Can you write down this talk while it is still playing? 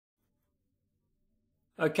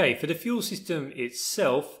Okay, for the fuel system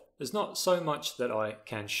itself, there's not so much that I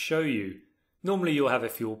can show you. Normally you'll have a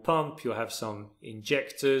fuel pump, you'll have some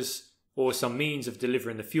injectors, or some means of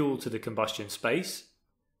delivering the fuel to the combustion space.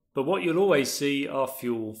 But what you'll always see are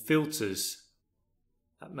fuel filters.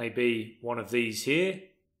 That may be one of these here.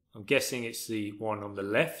 I'm guessing it's the one on the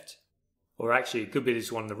left. Or actually it could be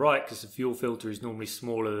this one on the right, because the fuel filter is normally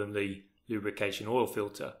smaller than the lubrication oil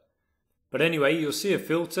filter. But anyway, you'll see a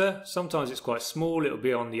filter. Sometimes it's quite small. It'll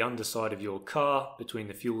be on the underside of your car, between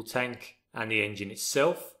the fuel tank and the engine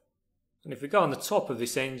itself. And if we go on the top of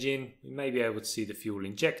this engine, we may be able to see the fuel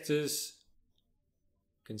injectors.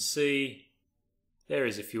 You can see there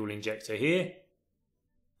is a fuel injector here.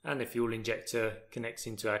 And the fuel injector connects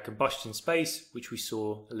into our combustion space, which we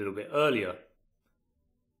saw a little bit earlier.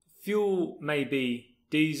 Fuel may be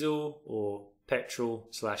diesel or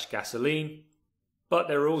petrol/gasoline. But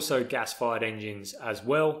there are also gas-fired engines as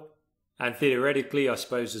well, and theoretically I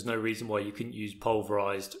suppose there's no reason why you couldn't use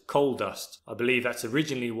pulverized coal dust. I believe that's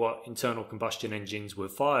originally what internal combustion engines were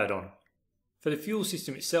fired on. For the fuel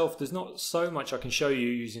system itself, there's not so much I can show you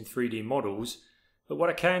using 3D models, but what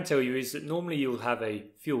I can tell you is that normally you'll have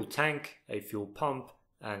a fuel tank, a fuel pump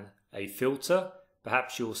and a filter.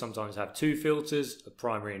 Perhaps you'll sometimes have two filters, a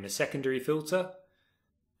primary and a secondary filter.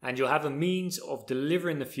 And you'll have a means of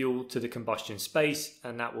delivering the fuel to the combustion space,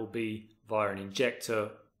 and that will be via an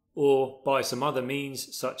injector or by some other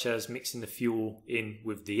means such as mixing the fuel in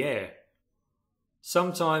with the air.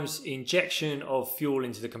 Sometimes injection of fuel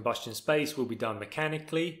into the combustion space will be done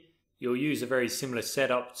mechanically. You'll use a very similar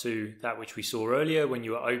setup to that which we saw earlier when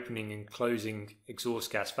you were opening and closing exhaust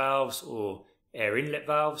gas valves or air inlet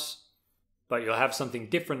valves. But you'll have something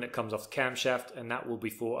different that comes off the camshaft, and that will be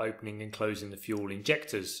for opening and closing the fuel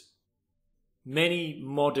injectors. Many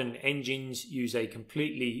modern engines use a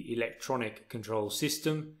completely electronic control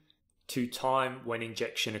system to time when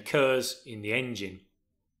injection occurs in the engine.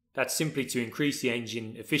 That's simply to increase the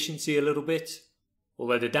engine efficiency a little bit.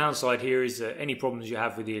 Although the downside here is that any problems you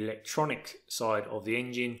have with the electronic side of the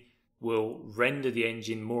engine will render the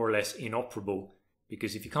engine more or less inoperable.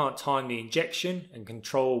 Because if you can't time the injection and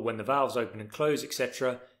control when the valves open and close,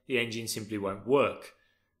 etc., the engine simply won't work.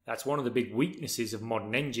 That's one of the big weaknesses of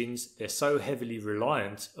modern engines. They're so heavily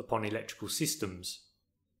reliant upon electrical systems.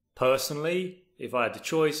 Personally, if I had the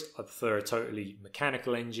choice, I prefer a totally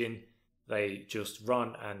mechanical engine. They just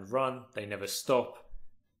run and run. They never stop.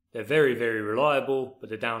 They're very, very reliable, but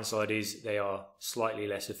the downside is they are slightly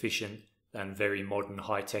less efficient than very modern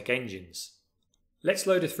high-tech engines. Let's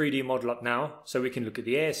load a 3D model up now so we can look at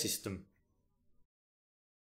the air system.